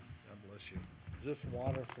Is this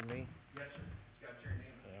water for me? Yes, sir. It's got your name.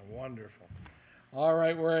 Yeah, wonderful. All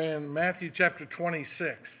right, we're in Matthew chapter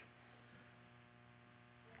 26.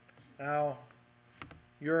 Now,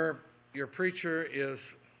 your preacher is,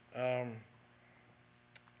 I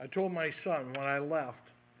told my son when I left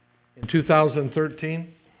in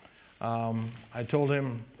 2013, I told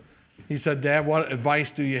him, he said, Dad, what advice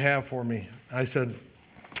do you have for me? I said,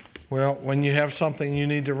 well, when you have something, you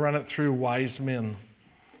need to run it through wise men.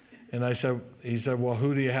 And he said, well,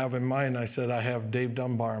 who do you have in mind? I said, I have Dave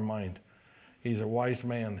Dunbar in mind. He's a wise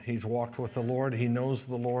man. He's walked with the Lord. He knows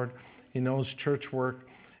the Lord. He knows church work,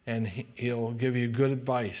 and he'll give you good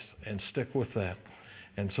advice, and stick with that.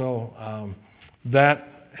 And so that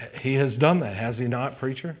he has done that, has he not,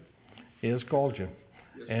 preacher? He has called you.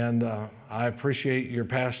 Yes. And I appreciate your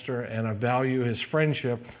pastor, and I value his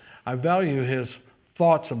friendship. I value his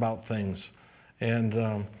thoughts about things,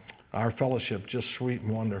 and our fellowship, just sweet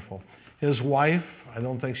and wonderful. His wife, I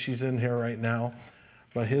don't think she's in here right now,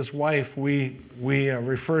 but his wife we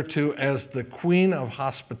refer to as the Queen of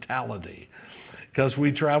Hospitality, because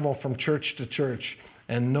we travel from church to church,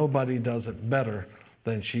 and nobody does it better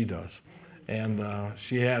than she does. And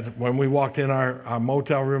she had, when we walked in our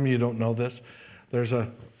motel room, you don't know this, there's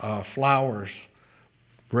flowers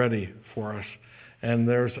ready for us, and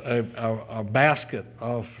there's a basket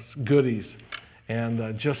of goodies,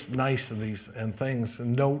 and just niceties and things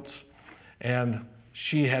and notes. And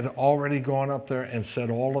she had already gone up there and set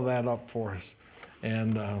all of that up for us.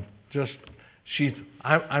 And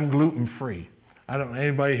I'm gluten-free. I don't know,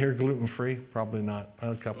 anybody here gluten-free? Probably not,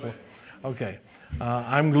 a couple. Okay,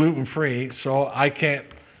 I'm gluten-free, so I can't,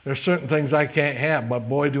 there's certain things I can't have, but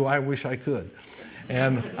boy, do I wish I could.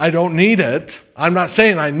 And I don't need it. I'm not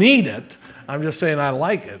saying I need it. I'm just saying I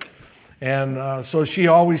like it. And so she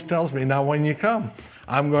always tells me, now when you come,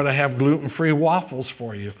 I'm going to have gluten-free waffles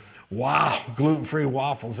for you. Wow, gluten-free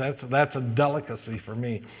waffles, that's a delicacy for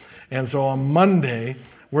me. And so on Monday,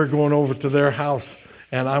 we're going over to their house,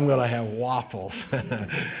 and I'm going to have waffles.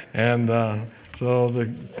 And so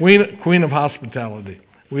the Queen of Hospitality.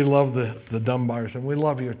 We love the Dunbars, and we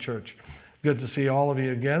love your church. Good to see all of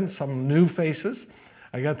you again, some new faces.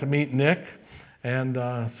 I got to meet Nick and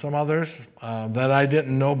some others that I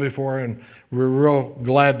didn't know before, and we're real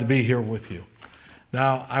glad to be here with you.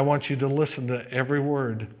 Now, I want you to listen to every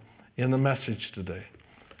word in the message today.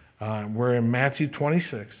 We're in Matthew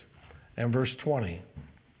 26 and verse 20.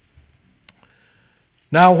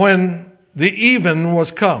 Now, when the even was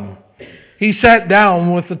come, he sat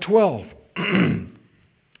down with the 12. And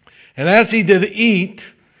as he did eat,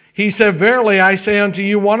 he said, verily I say unto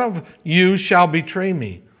you, one of you shall betray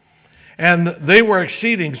me. And they were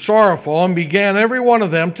exceeding sorrowful, and began every one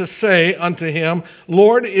of them to say unto him,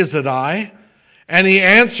 Lord, is it I? And he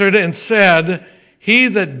answered and said, he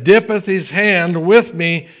that dippeth his hand with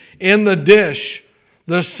me in the dish,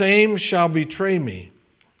 the same shall betray me.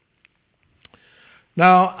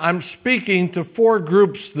 Now, I'm speaking to 4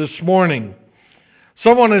 groups this morning.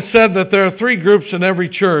 Someone has said that there are 3 groups in every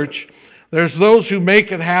church. There's those who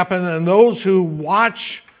make it happen, and those who watch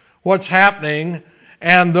what's happening,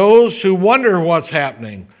 and those who wonder what's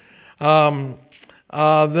happening.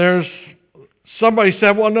 There's somebody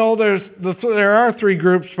said, well, no, there are 3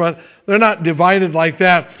 groups, but they're not divided like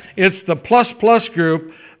that. It's the plus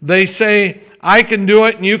group. They say, I can do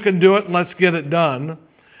it and you can do it, and let's get it done.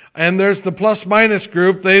 And there's the plus minus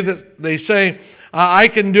group. They say, I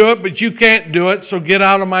can do it, but you can't do it, so get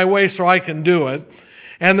out of my way so I can do it.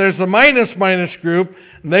 And there's the minus group.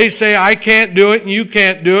 And they say, I can't do it and you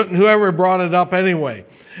can't do it, and whoever brought it up anyway.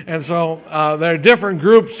 And so there are different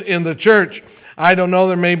groups in the church. I don't know,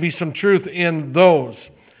 there may be some truth in those.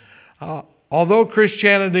 Although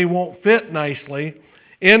Christianity won't fit nicely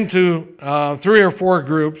into 3 or 4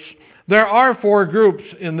 groups, there are 4 groups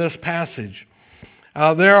in this passage.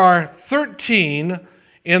 There are 13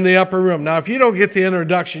 in the upper room. Now, if you don't get the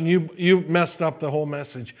introduction, you messed up the whole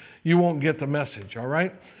message. You won't get the message, all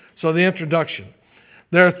right? So the introduction.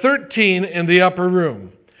 There are 13 in the upper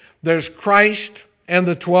room. There's Christ and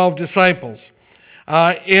the 12 disciples.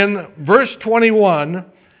 In verse 21,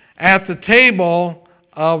 at the table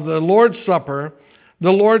of the Lord's Supper,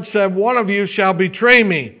 the Lord said, one of you shall betray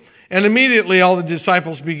me. And immediately all the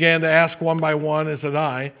disciples began to ask one by one, is it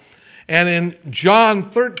I? And in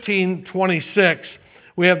John 13:26,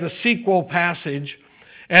 we have the sequel passage,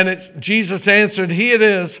 and Jesus answered, he it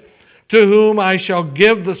is to whom I shall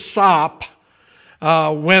give the sop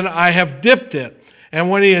when I have dipped it. And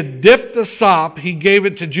when he had dipped the sop, he gave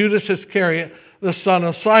it to Judas Iscariot, the son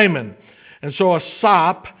of Simon. And so a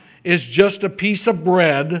sop is just a piece of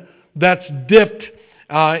bread that's dipped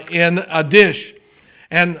in a dish.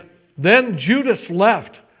 And Then Judas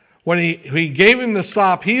left. When he gave him the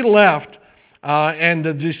stop, he left, and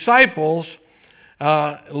the disciples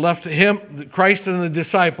left him, Christ and the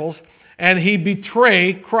disciples, and he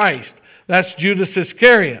betrayed Christ. That's Judas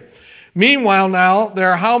Iscariot. Meanwhile, now,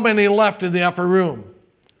 there are how many left in the upper room?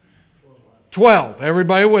 12.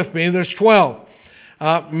 Everybody with me? There's 12.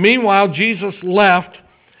 Meanwhile, Jesus left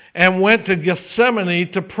and went to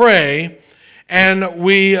Gethsemane to pray, and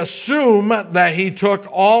we assume that he took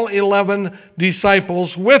all 11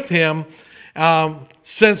 disciples with him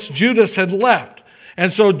since Judas had left.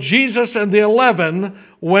 And so Jesus and the 11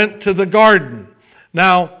 went to the garden.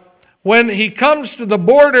 Now, when he comes to the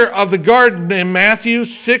border of the garden in Matthew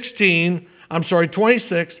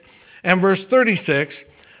 26 and verse 36,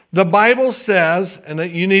 the Bible says, and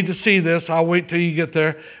you need to see this, I'll wait till you get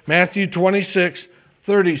there, Matthew 26,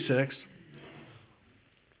 36.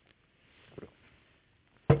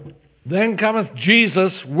 Then cometh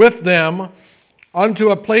Jesus with them unto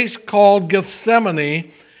a place called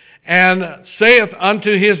Gethsemane, and saith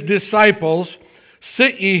unto his disciples,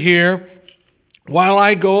 Sit ye here, while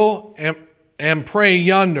I go and pray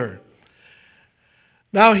yonder.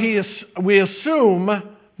 Now we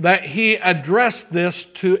assume that he addressed this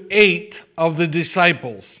to 8 of the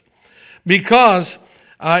disciples, because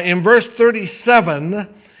in verse 37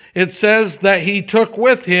 it says that he took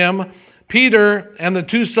with him Peter and the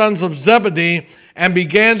 2 sons of Zebedee and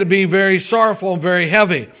began to be very sorrowful and very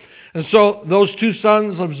heavy. And so those 2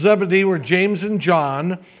 sons of Zebedee were James and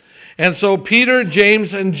John. And so Peter, James,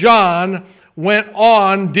 and John went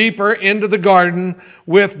on deeper into the garden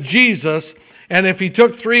with Jesus. And if he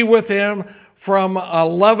took 3 with him from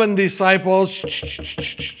 11 disciples,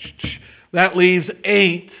 that leaves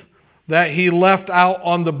 8 that he left out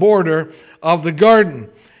on the border of the garden.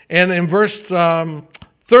 And in verse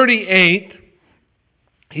 38,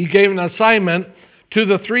 he gave an assignment to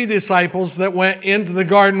the 3 disciples that went into the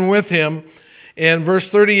garden with him. In verse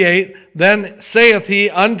 38, Then saith he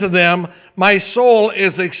unto them, My soul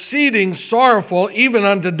is exceeding sorrowful, even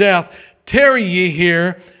unto death. Tarry ye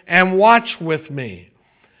here, and watch with me.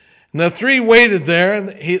 And the 3 waited there,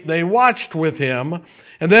 and they watched with him.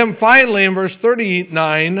 And then finally, in verse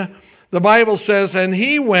 39, the Bible says, And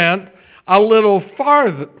he went a little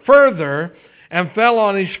further, and fell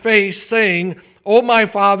on his face, saying, O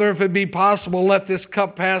my Father, if it be possible, let this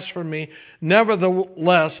cup pass from me.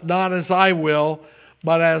 Nevertheless, not as I will,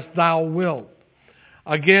 but as thou wilt.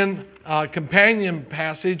 Again, a companion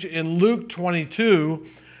passage in Luke 22,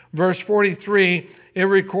 verse 43, it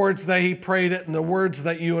records that he prayed it in the words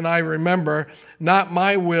that you and I remember, Not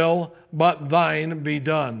my will, but thine be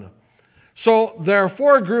done. So there are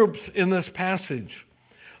 4 groups in this passage.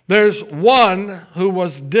 There's one who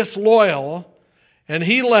was disloyal, and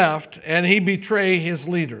he left, and he betrayed his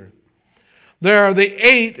leader. There are the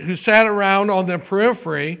 8 who sat around on the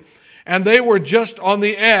periphery, and they were just on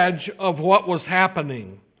the edge of what was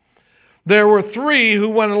happening. There were 3 who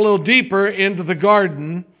went a little deeper into the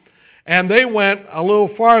garden, and they went a little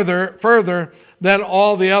further than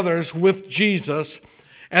all the others with Jesus.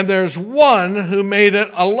 And there's 1 who made it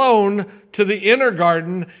alone to the inner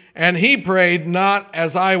garden, and he prayed, Not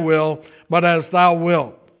as I will, but as thou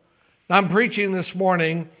wilt. I'm preaching this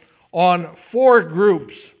morning on 4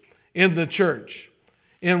 groups in the church.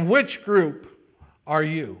 In which group are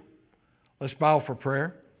you? Let's bow for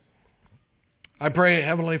prayer. I pray,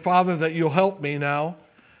 Heavenly Father, that you'll help me now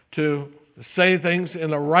to say things in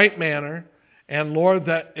the right manner, and Lord,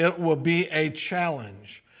 that it will be a challenge.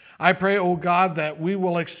 I pray, oh God, that we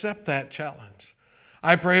will accept that challenge.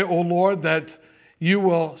 I pray, oh Lord, that you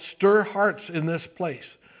will stir hearts in this place.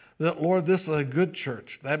 That, Lord, this is a good church.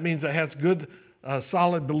 That means it has good,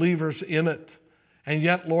 solid believers in it. And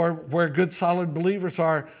yet, Lord, where good, solid believers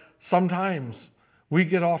are, sometimes we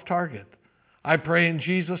get off target. I pray in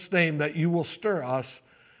Jesus' name that you will stir us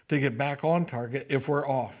to get back on target if we're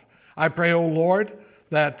off. I pray, oh Lord,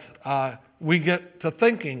 that we get to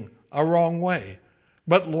thinking a wrong way.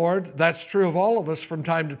 But, Lord, that's true of all of us from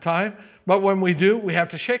time to time. But when we do, we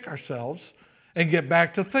have to shake ourselves and get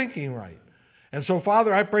back to thinking right. And so,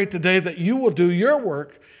 Father, I pray today that you will do your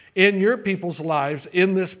work in your people's lives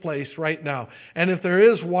in this place right now. And if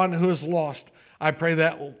there is one who is lost, I pray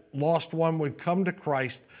that lost one would come to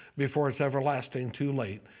Christ before it's everlasting too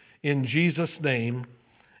late. In Jesus' name,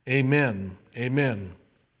 amen. Amen.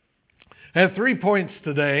 I have 3 points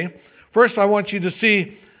today. First, I want you to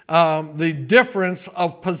see the difference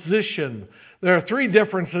of position. There are 3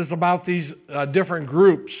 differences about these different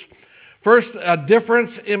groups. First, a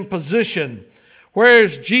difference in position. Where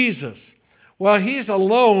is Jesus? Well, he's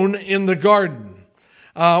alone in the garden.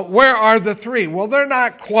 Where are the 3? Well, they're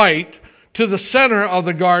not quite to the center of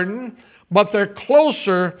the garden, but they're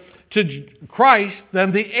closer to Christ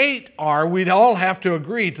than the 8 are. We'd all have to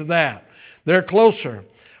agree to that. They're closer.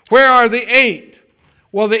 Where are the 8?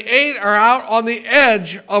 Well, the 8 are out on the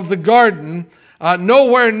edge of the garden,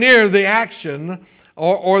 nowhere near the action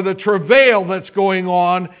or the travail that's going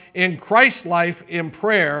on in Christ's life in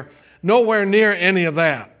prayer, nowhere near any of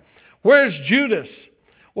that. Where's Judas?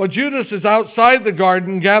 Well, Judas is outside the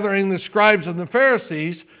garden gathering the scribes and the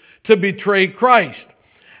Pharisees to betray Christ.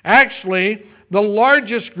 Actually, the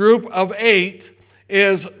largest group of 8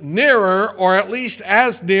 is nearer, or at least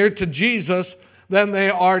as near to Jesus than they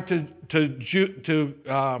are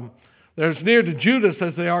they're as near to Judas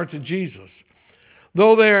as they are to Jesus.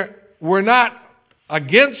 Though they were not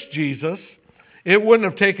against Jesus, it wouldn't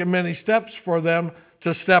have taken many steps for them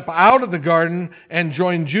to step out of the garden and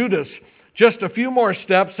join Judas. Just a few more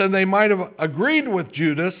steps and they might have agreed with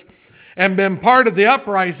Judas and been part of the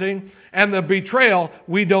uprising and the betrayal.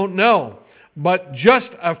 We don't know. But just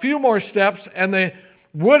a few more steps and they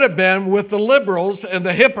would have been with the liberals and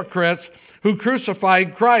the hypocrites who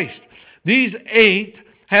crucified Christ. These 8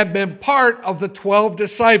 had been part of the 12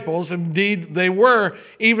 disciples. Indeed, they were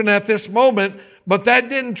even at this moment, but that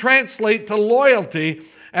didn't translate to loyalty,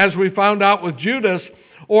 as we found out with Judas,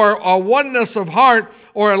 or a oneness of heart,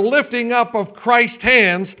 or a lifting up of Christ's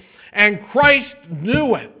hands, and Christ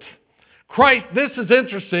knew it. This is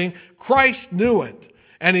interesting, Christ knew it,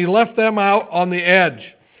 and he left them out on the edge.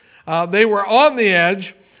 They were on the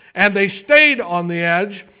edge, and they stayed on the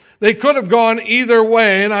edge. They could have gone either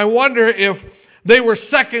way, and I wonder if they were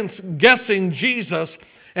second-guessing Jesus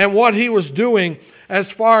and what he was doing as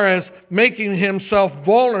far as making himself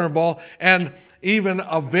vulnerable and even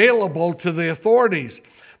available to the authorities.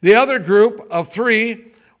 The other group of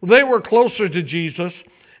 3, they were closer to Jesus,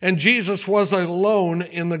 and Jesus was alone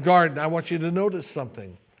in the garden. I want you to notice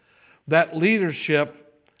something. That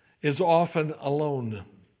leadership is often alone.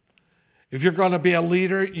 If you're going to be a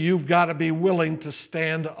leader, you've got to be willing to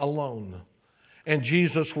stand alone. And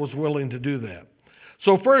Jesus was willing to do that.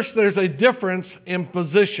 So first, there's a difference in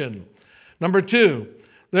position. Number 2,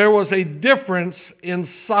 there was a difference in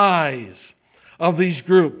size of these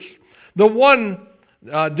groups. The one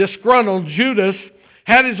disgruntled Judas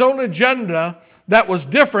had his own agenda that was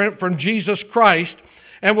different from Jesus Christ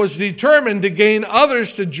and was determined to gain others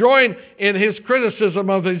to join in his criticism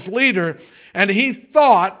of his leader. And he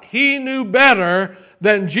thought he knew better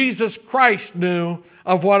than Jesus Christ knew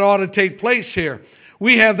of what ought to take place here.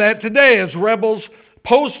 We have that today as rebels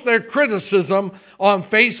post their criticism on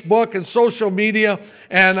Facebook and social media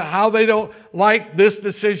and how they don't like this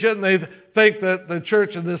decision. They think that the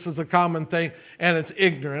church and this is a common thing and it's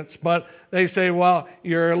ignorance. But they say, well,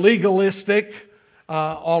 you're legalistic,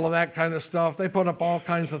 all of that kind of stuff. They put up all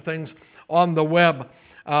kinds of things on the web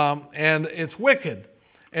and it's wicked.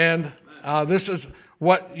 And this is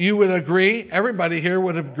what you would agree, everybody here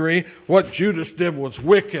would agree, what Judas did was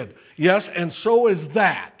wicked. Yes, and so is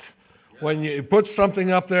that. When you put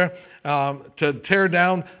something up there to tear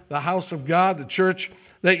down the house of God, the church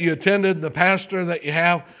that you attended, the pastor that you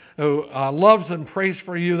have who loves and prays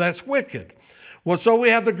for you, that's wicked. Well, so we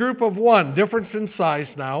have the group of 1, difference in size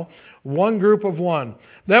now, one group of 1.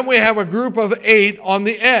 Then we have a group of 8 on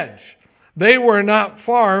the edge. They were not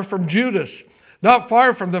far from Judas, not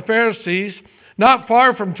far from the Pharisees, not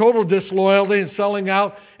far from total disloyalty and selling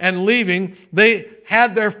out and leaving. They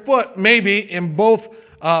had their foot maybe in both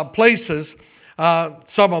places,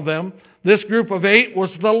 some of them. This group of 8 was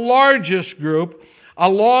the largest group,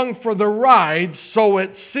 along for the ride, so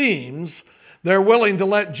it seems. They're willing to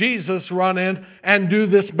let Jesus run in and do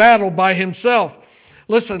this battle by himself.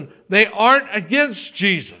 Listen, they aren't against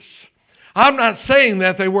Jesus. I'm not saying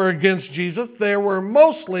that they were against Jesus. They were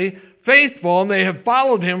mostly faithful, and they have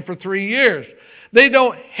followed him for 3 years. They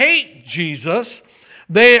don't hate Jesus.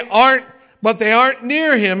 But they aren't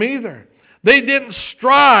near him either. They didn't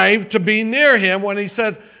strive to be near him when he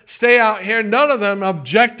said, stay out here. None of them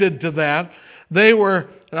objected to that. They were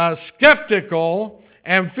skeptical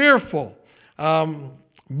and fearful.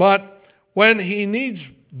 But when he needs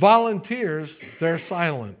volunteers, they're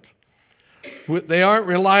silent. They aren't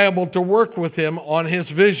reliable to work with him on his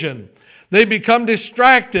vision. They become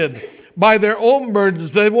distracted by their own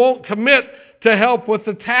burdens. They won't commit to help with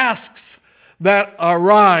the tasks that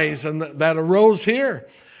arise and that arose here.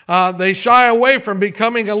 They shy away from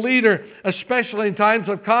becoming a leader, especially in times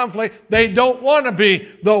of conflict. They don't want to be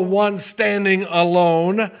the one standing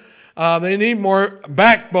alone. They need more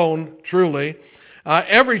backbone, truly.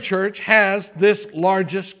 Every church has this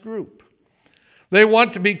largest group. They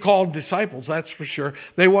want to be called disciples, that's for sure.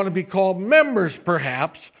 They want to be called members,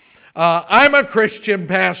 perhaps. I'm a Christian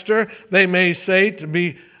pastor, they may say to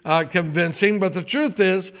be convincing, but the truth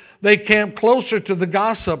is they camp closer to the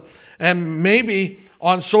gossip, and maybe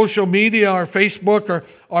on social media or Facebook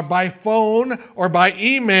or by phone or by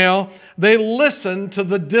email, they listen to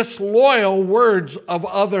the disloyal words of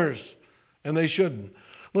others, and they shouldn't.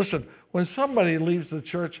 Listen, when somebody leaves the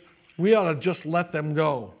church, we ought to just let them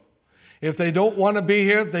go. If they don't want to be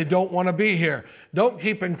here, they don't want to be here. Don't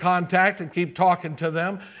keep in contact and keep talking to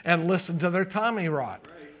them and listen to their Tommy rot.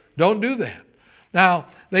 Don't do that. Now,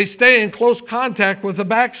 they stay in close contact with the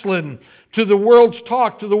backslidden, to the world's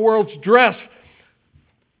talk, to the world's dress,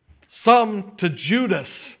 some to Judas.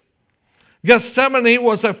 Gethsemane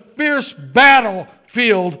was a fierce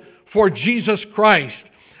battlefield for Jesus Christ.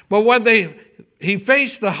 But when he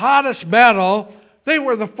faced the hottest battle, they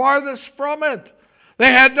were the farthest from it. They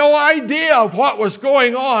had no idea of what was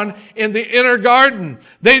going on in the inner garden.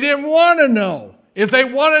 They didn't want to know. If they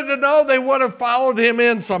wanted to know, they would have followed him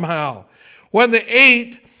in somehow. When the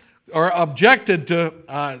 8 or objected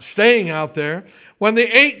to staying out there, when the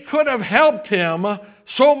 8 could have helped him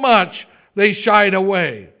so much, they shied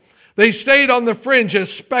away. They stayed on the fringe as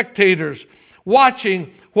spectators,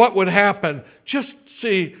 watching what would happen. Just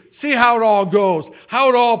see how it all goes, how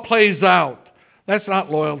it all plays out. That's not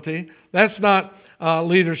loyalty. That's not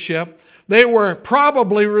leadership. They were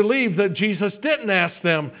probably relieved that Jesus didn't ask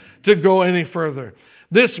them to go any further.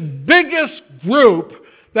 This biggest group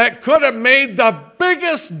that could have made the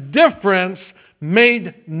biggest difference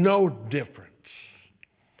made no difference.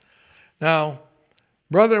 Now,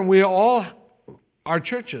 brethren, we all, our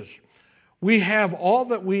churches, we have all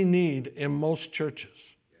that we need in most churches.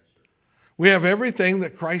 We have everything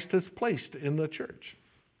that Christ has placed in the church.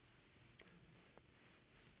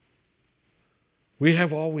 We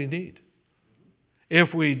have all we need.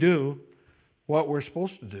 If we do what we're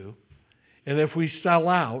supposed to do, and if we sell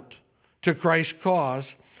out to Christ's cause,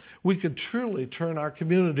 we could truly turn our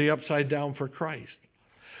community upside down for Christ.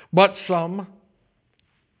 But some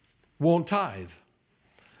won't tithe.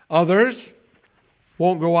 Others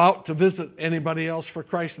won't go out to visit anybody else for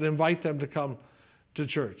Christ and invite them to come to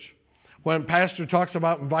church. When pastor talks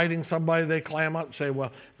about inviting somebody, they clam up and say,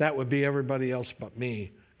 well, that would be everybody else but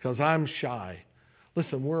me, because I'm shy.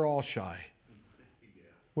 Listen, we're all shy.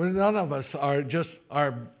 None of us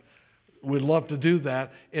would love to do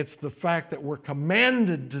that. It's the fact that we're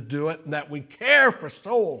commanded to do it and that we care for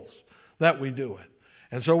souls that we do it.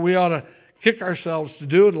 And so we ought to kick ourselves to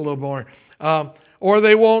do it a little more. Or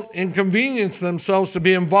they won't inconvenience themselves to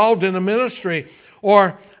be involved in a ministry,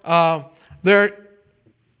 or they're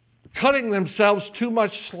cutting themselves too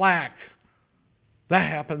much slack. That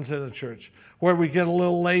happens in a church where we get a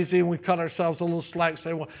little lazy and we cut ourselves a little slack,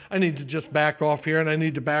 say, well, I need to just back off here and I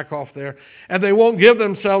need to back off there. And they won't give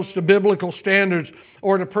themselves to biblical standards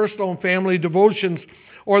or to personal and family devotions,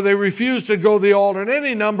 or they refuse to go the altar and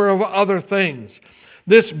any number of other things.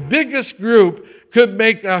 This biggest group could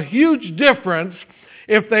make a huge difference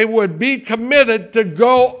if they would be committed to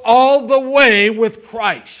go all the way with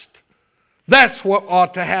Christ. That's what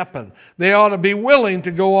ought to happen. They ought to be willing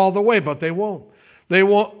to go all the way, but they won't.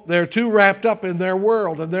 They're too wrapped up in their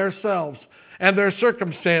world and themselves and their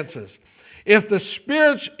circumstances. In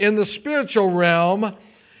the spiritual realm,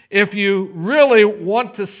 if you really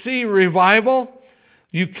want to see revival,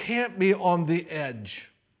 you can't be on the edge.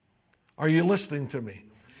 Are you listening to me?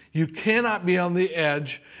 You cannot be on the edge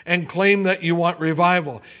and claim that you want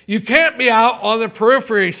revival. You can't be out on the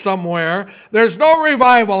periphery somewhere. There's no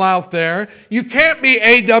revival out there. You can't be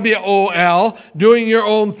AWOL, doing your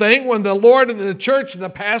own thing, when the Lord and the church and the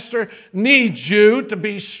pastor needs you to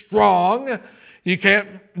be strong. You can't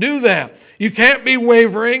do that. You can't be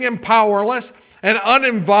wavering and powerless and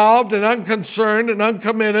uninvolved and unconcerned and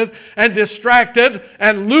uncommitted and distracted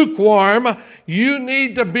and lukewarm. You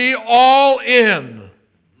need to be all in.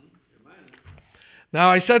 Now,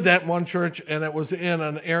 I said that in one church, and it was in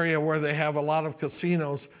an area where they have a lot of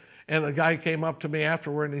casinos, and a guy came up to me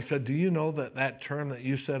afterward, and he said, do you know that term that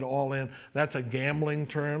you said, all in, that's a gambling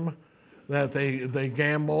term, that they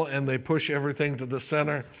gamble and they push everything to the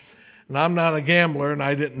center? And I'm not a gambler, and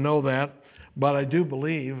I didn't know that, but I do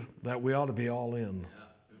believe that we ought to be all in.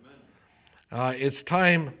 It's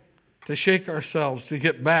time to shake ourselves, to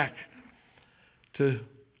get back to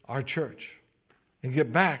our church and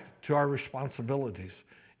get back to our responsibilities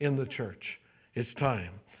in the church. It's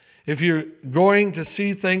time. If you're going to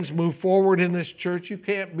see things move forward in this church, you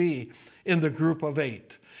can't be in the group of 8.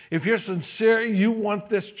 If you're sincere, you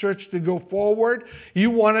want this church to go forward,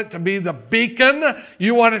 you want it to be the beacon,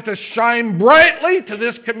 you want it to shine brightly to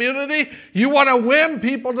this community, you want to win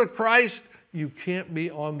people to Christ, You can't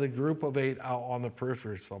be on the group of 8 out on the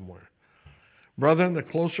periphery somewhere. Brethren, the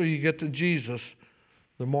closer you get to Jesus,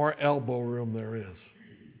 the more elbow room there is.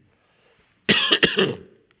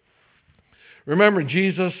 Remember,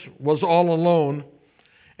 Jesus was all alone,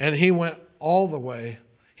 and he went all the way.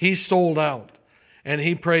 He sold out, and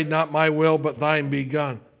he prayed, not my will, but thine be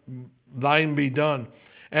done. Thine be done.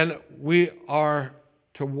 And we are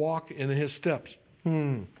to walk in his steps.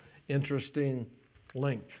 Interesting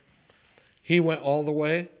link. He went all the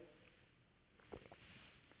way,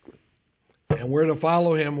 and we're to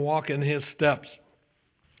follow him, walk in his steps.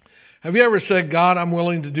 Have you ever said, God, I'm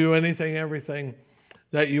willing to do anything, everything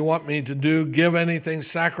that you want me to do, give anything,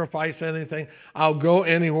 sacrifice anything. I'll go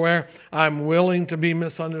anywhere. I'm willing to be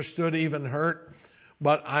misunderstood, even hurt,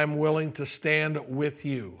 but I'm willing to stand with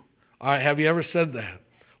you. All right, have you ever said that?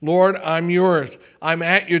 Lord, I'm yours. I'm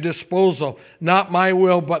at your disposal. Not my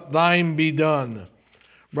will, but thine be done.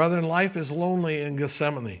 Brethren, life is lonely in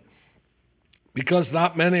Gethsemane because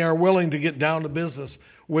not many are willing to get down to business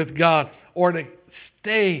with God or to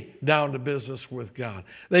stay down to business with God.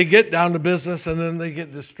 They get down to business and then they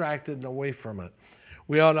get distracted and away from it.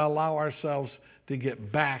 We ought to allow ourselves to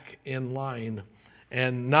get back in line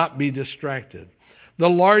and not be distracted. The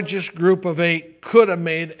largest group of 8 could have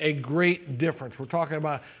made a great difference. We're talking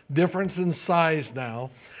about difference in size now.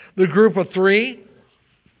 The group of 3,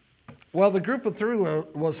 well, the group of 3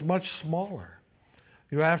 was much smaller,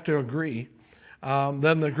 you have to agree,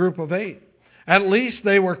 than the group of 8. At least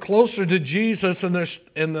they were closer to Jesus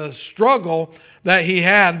in the struggle that he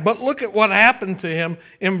had. But look at what happened to them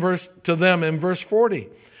in verse 40.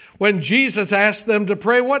 When Jesus asked them to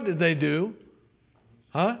pray, what did they do?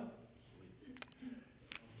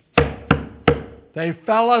 They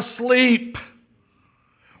fell asleep.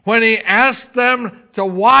 When he asked them to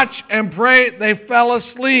watch and pray, they fell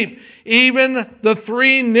asleep. Even the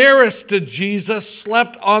 3 nearest to Jesus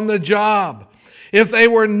slept on the job. If they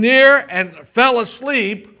were near and fell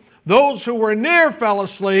asleep, those who were near fell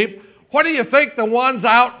asleep, what do you think the ones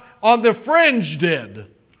out on the fringe did?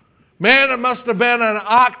 Man, it must have been an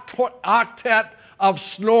octet of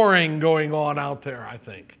snoring going on out there, I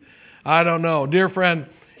think. I don't know. Dear friend,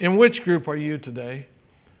 in which group are you today?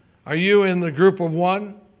 Are you in the group of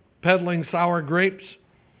 1, peddling sour grapes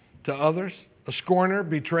to others? A scorner,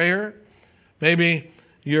 betrayer? Maybe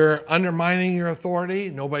you're undermining your authority.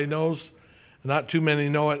 Nobody knows. Not too many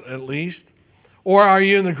know it, at least. Or are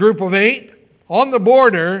you in the group of 8, on the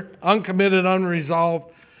border, uncommitted,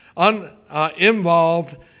 unresolved,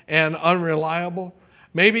 involved, and unreliable?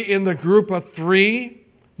 Maybe in the group of 3,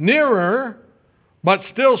 nearer, but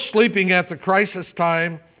still sleeping at the crisis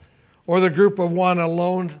time. Or the group of 1,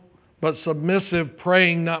 alone, but submissive,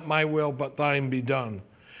 praying, not my will, but thine be done.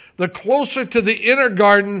 The closer to the inner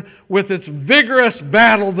garden with its vigorous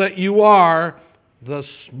battle that you are, the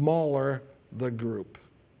smaller the group.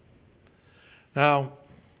 Now,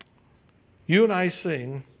 you and I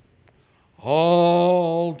sing,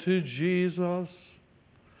 all to Jesus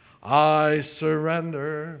I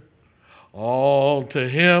surrender, all to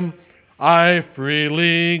him I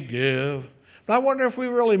freely give. But I wonder if we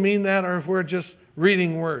really mean that or if we're just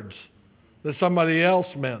reading words that somebody else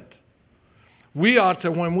meant. We ought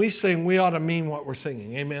to, when we sing, we ought to mean what we're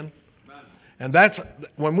singing. Amen? And that's,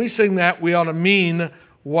 when we sing that, we ought to mean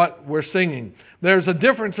what we're singing. There's a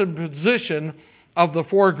difference in position of the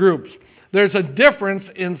 4 groups. There's a difference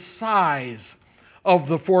in size of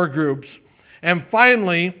the 4 groups. And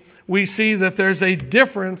finally, we see that there's a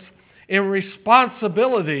difference in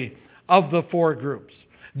responsibility of the 4 groups.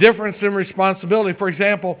 Difference in responsibility. For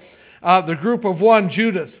example, the group of 1,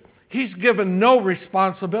 Judas, he's given no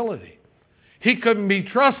responsibility. He couldn't be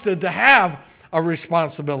trusted to have a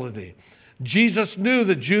responsibility. Jesus knew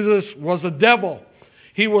that Judas was a devil.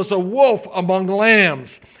 He was a wolf among lambs.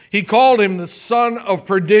 He called him the son of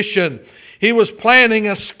perdition. He was planning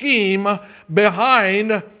a scheme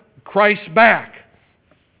behind Christ's back.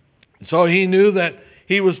 So he knew that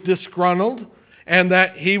he was disgruntled and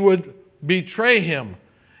that he would betray him.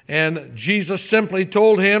 And Jesus simply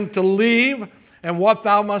told him to leave, and what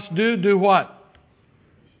thou must do, do what?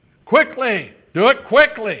 Quickly. Do it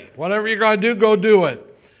quickly. Whatever you're going to do, go do it.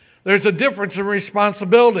 There's a difference in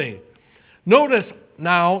responsibility. Notice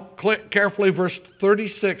now, carefully, verse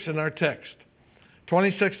 36 in our text.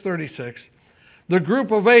 26:36. The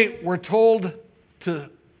group of 8 were told to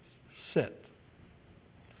sit.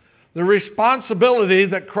 The responsibility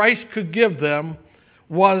that Christ could give them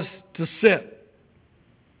was to sit.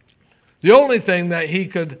 The only thing that he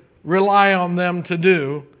could rely on them to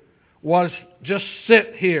do was just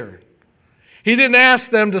sit here. He didn't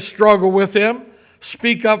ask them to struggle with him,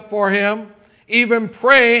 speak up for him, even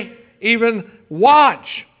pray even watch.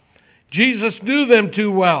 Jesus knew them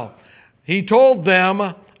too well. He told them,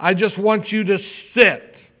 I just want you to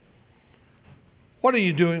sit. What are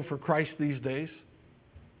you doing for Christ these days?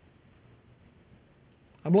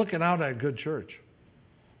 I'm looking out at a good church.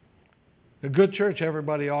 A good church,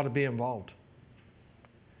 everybody ought to be involved.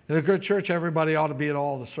 In a good church, everybody ought to be at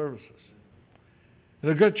all the services. In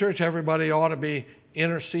a good church, everybody ought to be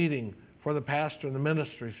interceding for the pastor and the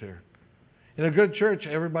ministries here. In a good church,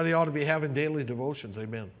 everybody ought to be having daily devotions.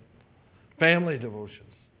 Amen. Family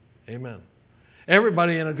devotions. Amen.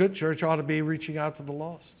 Everybody in a good church ought to be reaching out to the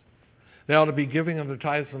lost. They ought to be giving of their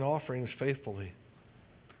tithes and offerings faithfully.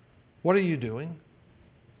 What are you doing?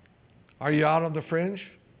 Are you out on the fringe?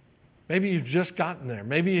 Maybe you've just gotten there.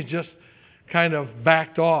 Maybe you just kind of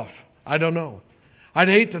backed off. I don't know. I'd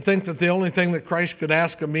hate to think that the only thing that Christ could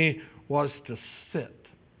ask of me was to sit.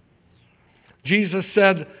 Jesus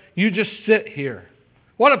said, you just sit here.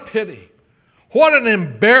 What a pity. What an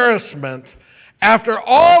embarrassment after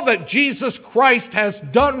all that Jesus Christ has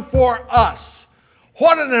done for us.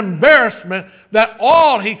 What an embarrassment that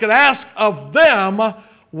all he could ask of them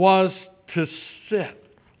was to sit.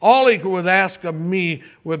 All he would ask of me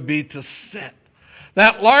would be to sit.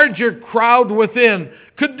 That larger crowd within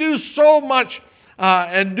could do so much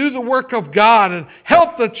and do the work of God and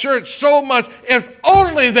help the church so much if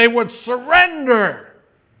only they would surrender.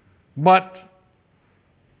 But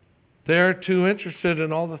they're too interested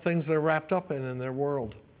in all the things they're wrapped up in their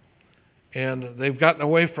world. And they've gotten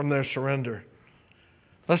away from their surrender.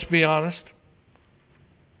 Let's be honest.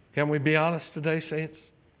 Can we be honest today, saints?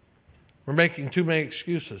 We're making too many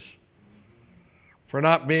excuses for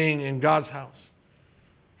not being in God's house,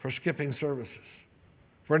 for skipping services,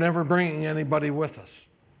 for never bringing anybody with us,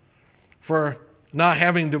 for not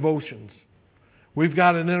having devotions. We've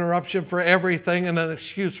got an interruption for everything and an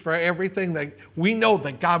excuse for everything that we know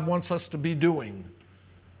that God wants us to be doing.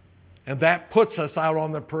 And that puts us out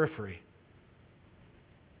on the periphery.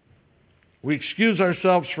 We excuse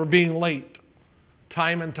ourselves for being late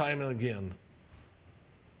time and time and again.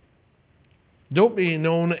 Don't be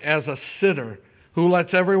known as a sitter who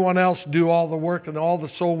lets everyone else do all the work and all the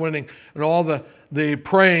soul winning and all the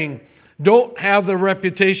praying. Don't have the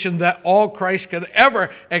reputation that all Christ could ever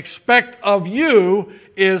expect of you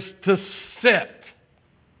is to sit.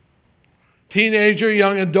 Teenager,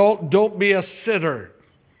 young adult, don't be a sitter.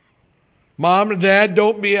 Mom and dad,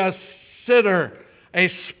 don't be a sitter, a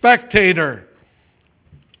spectator.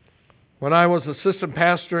 When I was assistant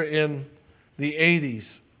pastor in the 80s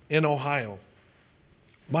in Ohio,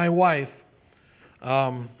 my wife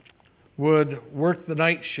would work the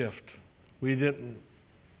night shift. We didn't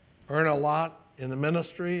earn a lot in the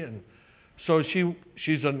ministry, and so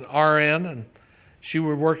she's an RN, and she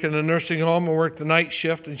would work in a nursing home and work the night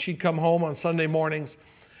shift, and she'd come home on Sunday mornings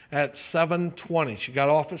at 7:20. She got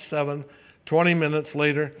off at 7. 20 minutes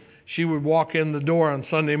later, she would walk in the door on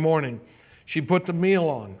Sunday morning. She'd put the meal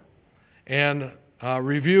on and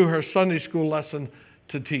review her Sunday school lesson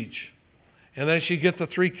to teach. And then she'd get the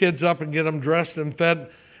 3 kids up and get them dressed and fed.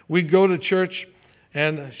 We'd go to church,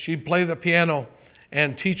 and she'd play the piano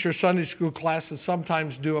and teach her Sunday school class and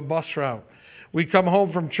sometimes do a bus route. We'd come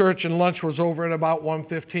home from church, and lunch was over at about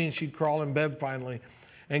 1:15. She'd crawl in bed finally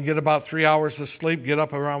and get about 3 hours of sleep, get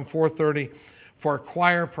up around 4:30 for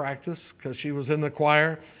choir practice because she was in the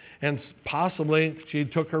choir, and possibly she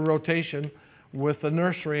took her rotation with the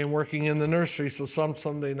nursery and working in the nursery, so some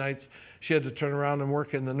Sunday nights she had to turn around and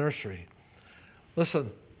work in the nursery.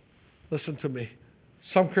 Listen to me.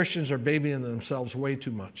 Some Christians are babying themselves way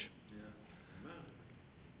too much.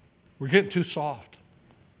 We're getting too soft.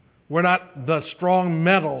 We're not the strong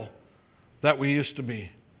metal that we used to be.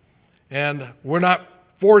 And we're not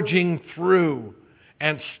forging through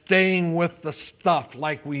and staying with the stuff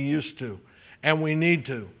like we used to. And we need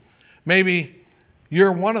to. Maybe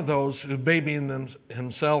you're one of those who's babying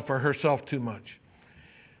himself or herself too much.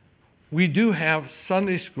 We do have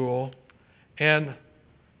Sunday school, and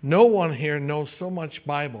no one here knows so much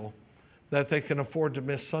Bible that they can afford to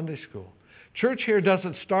miss Sunday school. Church here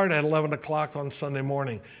doesn't start at 11 o'clock on Sunday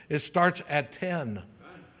morning. It starts at 10.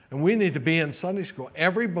 And we need to be in Sunday school.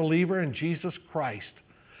 Every believer in Jesus Christ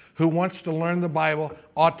who wants to learn the Bible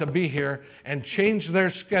ought to be here and change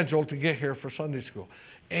their schedule to get here for Sunday school.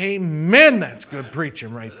 Amen. That's good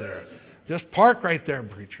preaching right there. Just park right there,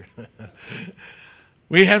 preacher.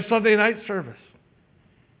 We have Sunday night service.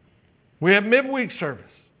 We have midweek service.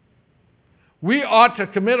 We ought to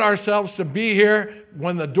commit ourselves to be here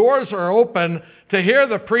when the doors are open to hear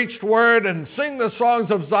the preached word and sing the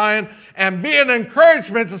songs of Zion and be an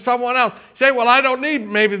encouragement to someone else. Say, well, I don't need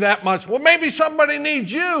maybe that much. Well, maybe somebody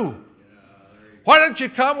needs you. Why don't you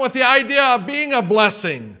come with the idea of being a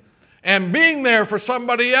blessing and being there for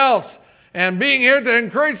somebody else and being here to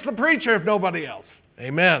encourage the preacher if nobody else?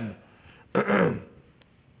 Amen.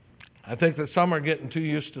 I think that some are getting too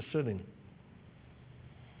used to sitting.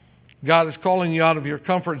 God is calling you out of your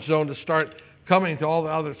comfort zone to start coming to all the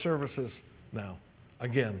other services now,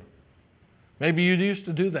 again. Maybe you used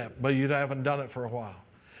to do that, but you haven't done it for a while.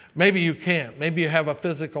 Maybe you can't. Maybe you have a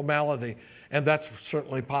physical malady, and that's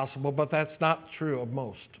certainly possible, but that's not true of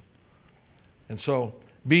most. And so,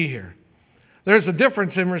 be here. There's a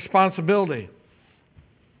difference in responsibility.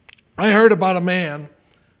 I heard about a man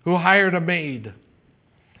who hired a maid,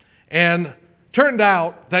 and turned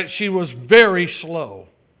out that she was very slow.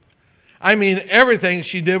 I mean, everything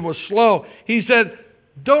she did was slow. He said,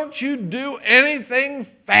 "Don't you do anything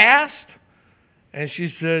fast?" And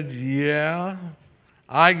she said, "Yeah,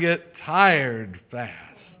 I get tired fast."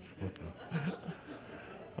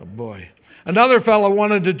 Oh boy. Another fellow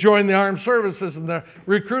wanted to join the armed services, and the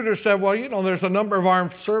recruiter said, "Well, there's a number of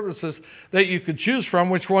armed services that you could choose from.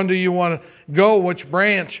 Which one do you want to go? Which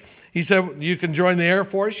branch?" He said, "You can join the Air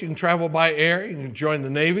Force, you can travel by air, you can join the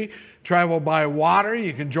Navy, travel by water,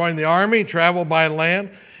 you can join the Army, travel by land."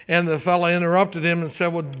 And the fellow interrupted him and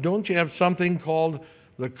said, "Well, don't you have something called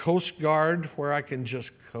the Coast Guard where I can just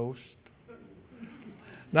coast?"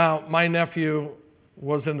 Now, my nephew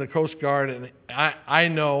was in the Coast Guard, and I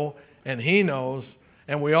know, and he knows,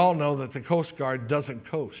 and we all know that the Coast Guard doesn't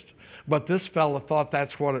coast. But this fellow thought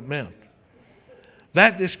that's what it meant.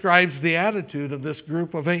 That describes the attitude of this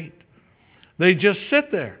group of 8. They just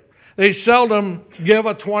sit there. They seldom give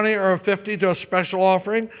a 20 or a 50 to a special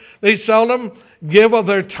offering. They seldom give of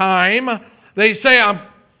their time. They say, "I'm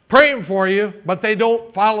praying for you," but they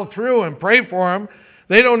don't follow through and pray for them.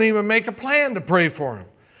 They don't even make a plan to pray for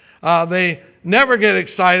them. They never get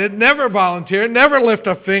excited, never volunteer, never lift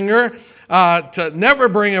a finger, to never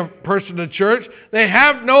bring a person to church. They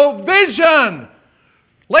have no vision.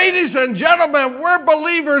 Ladies and gentlemen, we're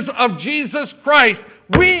believers of Jesus Christ.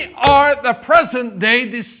 We are the present day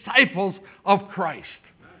disciples of Christ.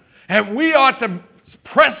 And we ought to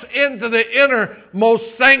press into the innermost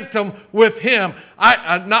sanctum with Him.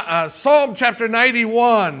 Psalm chapter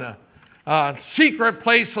 91, secret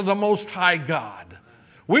place of the Most High God.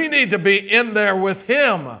 We need to be in there with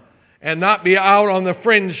Him and not be out on the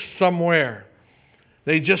fringe somewhere.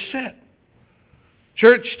 They just sit.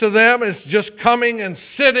 Church to them is just coming and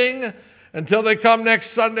sitting until they come next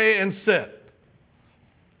Sunday and sit.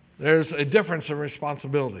 There's a difference in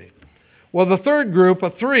responsibility. Well, the third group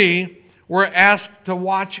of 3 were asked to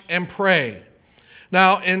watch and pray.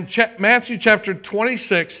 Now, in Matthew chapter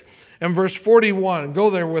 26 and verse 41,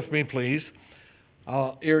 go there with me, please.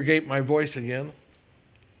 I'll irrigate my voice again.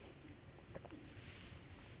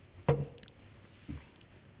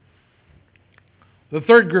 The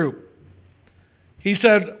third group. He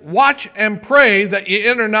said, "Watch and pray that ye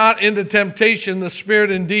enter not into temptation. The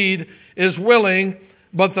spirit indeed is willing,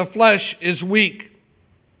 but the flesh is weak."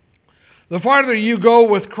 The farther you go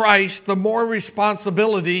with Christ, the more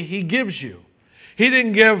responsibility He gives you. He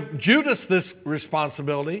didn't give Judas this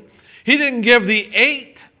responsibility. He didn't give the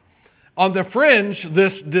 8 on the fringe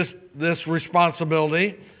this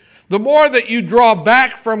responsibility. The more that you draw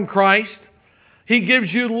back from Christ, He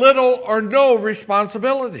gives you little or no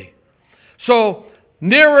responsibility. So,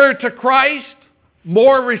 nearer to Christ,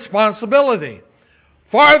 more responsibility.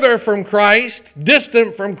 Farther from Christ,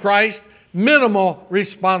 distant from Christ, minimal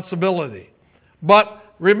responsibility.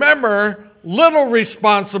 But remember, little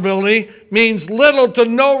responsibility means little to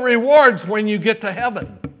no rewards when you get to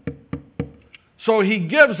heaven. So He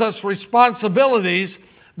gives us responsibilities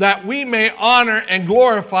that we may honor and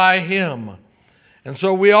glorify Him. And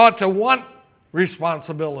so we ought to want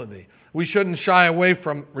responsibility. We shouldn't shy away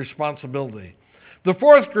from responsibility. The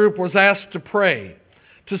fourth group was asked to pray,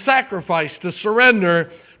 to sacrifice, to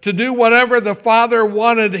surrender, to do whatever the Father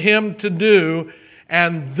wanted him to do,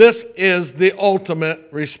 and this is the ultimate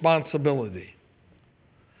responsibility.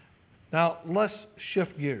 Now, let's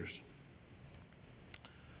shift gears.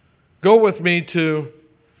 Go with me to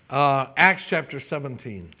Acts chapter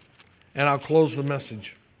 17, and I'll close the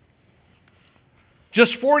message.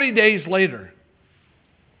 Just 40 days later,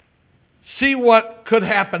 see what could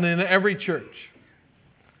happen in every church.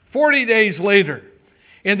 40 days later,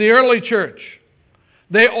 in the early church,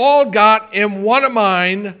 they all got in one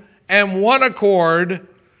mind and one accord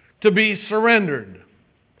to be surrendered.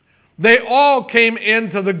 They all came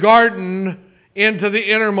into the garden, into the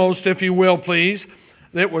innermost, if you will, please.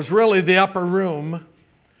 It was really the upper room.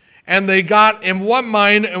 And they got in one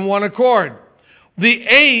mind and one accord. The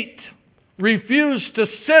 8 refused to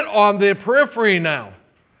sit on the periphery now.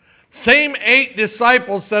 Same 8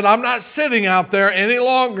 disciples said, I'm not sitting out there any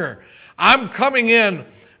longer. I'm coming in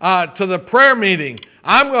to the prayer meeting.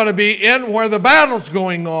 I'm going to be in where the battle's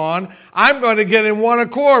going on. I'm going to get in one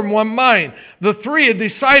accord, one mind. The 3 had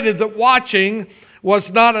decided that watching was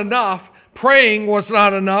not enough, praying was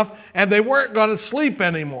not enough, and they weren't going to sleep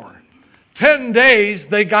anymore. 10 days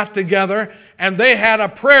they got together and they had a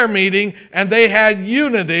prayer meeting and they had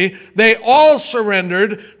unity. They all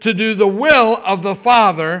surrendered to do the will of the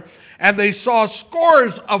Father, and they saw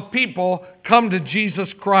scores of people come to Jesus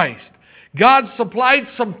Christ. God supplied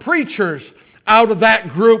some preachers out of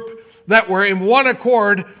that group that were in one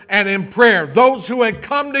accord and in prayer. Those who had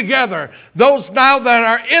come together, those now that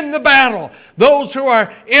are in the battle, those who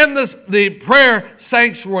are in the prayer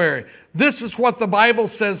sanctuary. This is what the Bible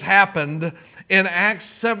says happened in Acts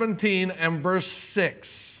 17 and verse 6.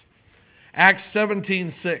 Acts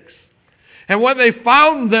 17:6. And when they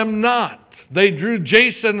found them not, they drew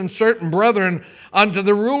Jason and certain brethren unto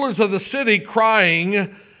the rulers of the city,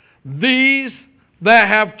 crying, These that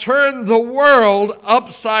have turned the world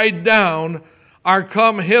upside down are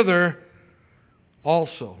come hither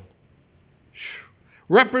also.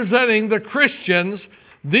 Representing the Christians,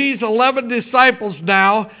 these 11 disciples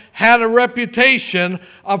now had a reputation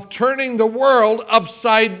of turning the world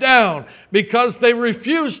upside down because they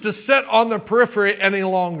refused to sit on the periphery any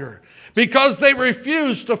longer, because they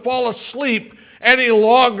refused to fall asleep any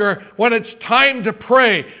longer when it's time to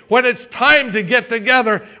pray, when it's time to get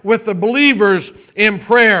together with the believers in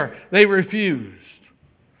prayer. They refused.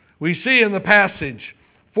 We see in the passage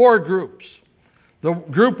 4 groups. The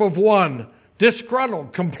group of 1,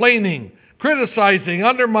 disgruntled, complaining, criticizing,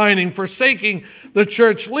 undermining, forsaking the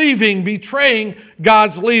church, leaving, betraying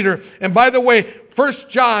God's leader. And by the way, 1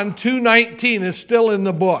 John 2:19 is still in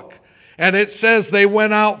the book. And it says they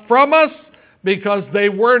went out from us because they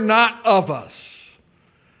were not of us.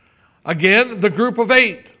 Again, the group of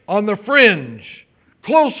 8 on the fringe,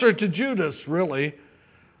 closer to Judas, really,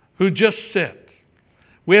 who just sit.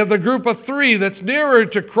 We have the group of 3 that's nearer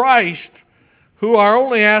to Christ, who are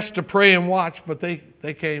only asked to pray and watch, but they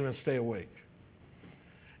can't even stay awake.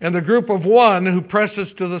 And the group of 1 who presses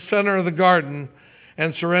to the center of the garden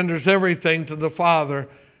and surrenders everything to the Father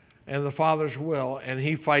and the Father's will, and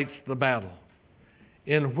he fights the battle.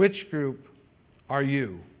 In which group are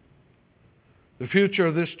you? The future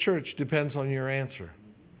of this church depends on your answer.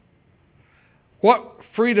 What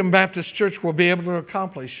Freedom Baptist Church will be able to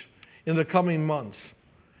accomplish in the coming months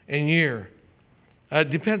and year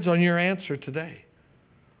depends on your answer today.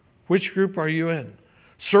 Which group are you in?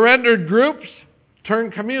 Surrendered groups turn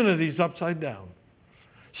communities upside down.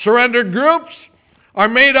 Surrendered groups are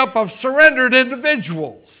made up of surrendered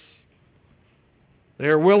individuals. They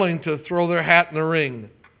are willing to throw their hat in the ring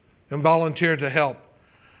and volunteer to help.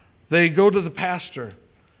 They go to the pastor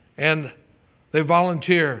and they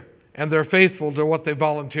volunteer and they're faithful to what they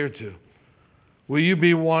volunteer to. Will you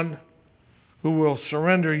be one who will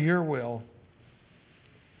surrender your will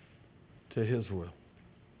to his will?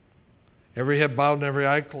 Every head bowed and every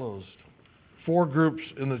eye closed. 4 groups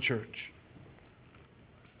in the church.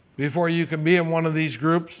 Before you can be in one of these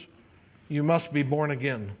groups, you must be born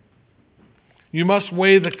again. You must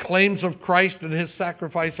weigh the claims of Christ and his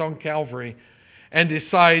sacrifice on Calvary and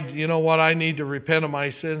decide, you know what, I need to repent of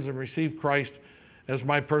my sins and receive Christ as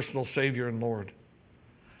my personal Savior and Lord.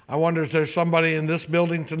 I wonder if there's somebody in this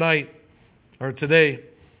building tonight or today.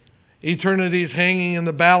 Eternity is hanging in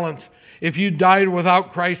the balance. If you died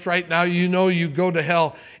without Christ right now, you know you go to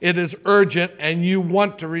hell. It is urgent and you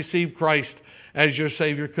want to receive Christ as your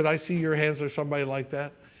Savior. Could I see your hands? There's somebody like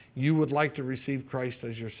that? You would like to receive Christ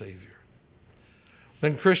as your Savior.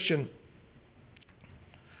 Then Christian,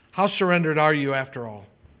 how surrendered are you after all?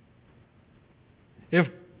 If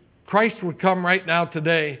Christ would come right now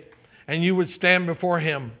today and you would stand before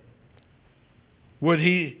him, would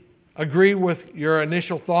he agree with your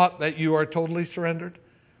initial thought that you are totally surrendered?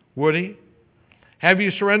 Would he? Have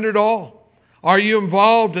you surrendered all? Are you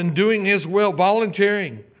involved in doing his will,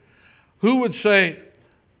 volunteering? Who would say,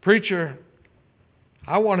 preacher,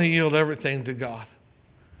 I want to yield everything to God.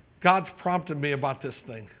 God's prompted me about this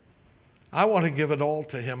thing. I want to give it all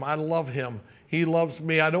to him. I love him. He loves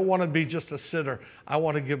me. I don't want to be just a sitter. I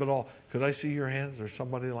want to give it all. Could I see your hands? There's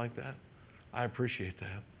somebody like that? I appreciate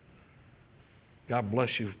that. God bless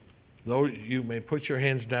you. Though you may put your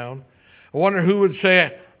hands down. I wonder who would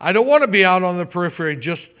say, I don't want to be out on the periphery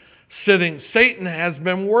just sitting. Satan has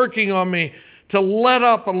been working on me to let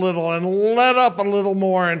up a little and let up a little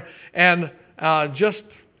more and just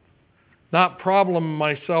not problem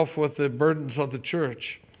myself with the burdens of the church.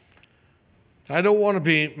 I don't want to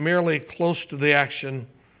be merely close to the action,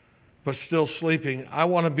 but still sleeping. I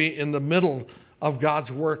want to be in the middle of God's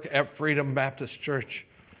work at Freedom Baptist Church.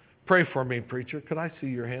 Pray for me, preacher. Could I see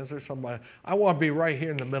your hands? There's somebody. I want to be right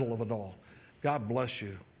here in the middle of it all. God bless you.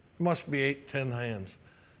 It must be 8, 10 hands.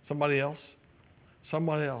 Somebody else?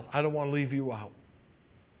 Somebody else. I don't want to leave you out.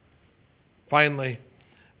 Finally,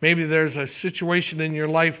 maybe there's a situation in your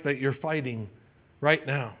life that you're fighting right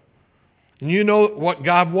now. And you know what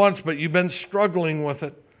God wants, but you've been struggling with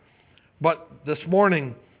it. But this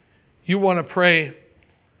morning, you want to pray,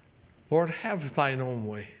 Lord, have thine own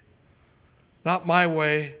way. Not my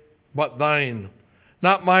way, but thine.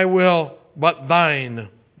 Not my will, but thine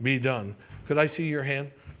be done. Could I see your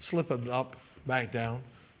hand? Slip it up, back down.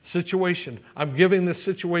 Situation. I'm giving this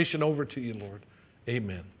situation over to you, Lord.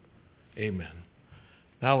 Amen. Amen.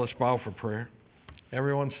 Now let's bow for prayer.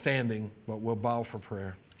 Everyone's standing, but we'll bow for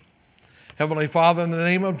prayer. Heavenly Father, in the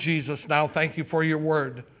name of Jesus, now thank you for your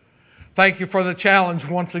word. Thank you for the challenge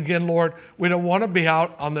once again, Lord. We don't want to be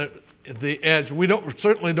out on the edge. We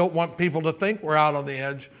certainly don't want people to think we're out on the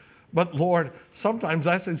edge. But Lord, sometimes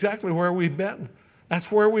that's exactly where we've been. That's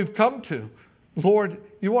where we've come to. Lord,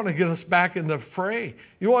 you want to get us back in the fray.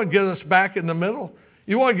 You want to get us back in the middle.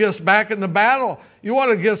 You want to get us back in the battle. You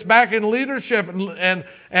want to get us back in leadership and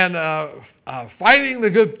fighting the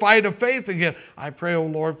good fight of faith again. I pray, oh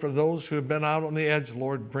Lord, for those who have been out on the edge,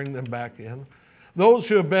 Lord, bring them back in. Those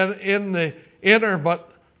who have been in the inner, but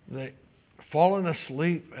they've fallen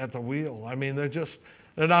asleep at the wheel. I mean,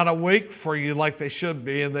 they're not awake for you like they should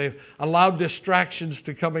be, and they've allowed distractions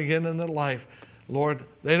to come again in their life. Lord,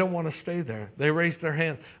 they don't want to stay there. They raise their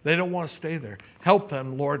hand. They don't want to stay there. Help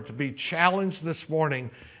them, Lord, to be challenged this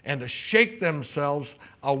morning and to shake themselves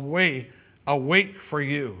awake for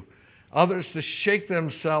you. Others to shake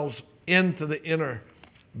themselves into the inner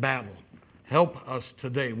battle. Help us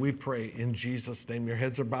today, we pray, in Jesus' name. Your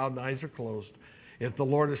heads are bowed and eyes are closed. If the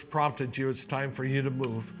Lord has prompted you, it's time for you to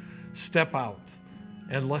move. Step out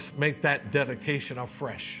and let's make that dedication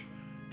afresh.